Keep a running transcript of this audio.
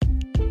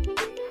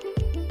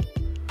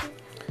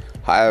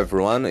Hi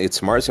everyone, it's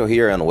Marcio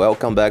here and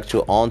welcome back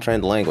to On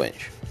Trend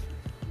Language.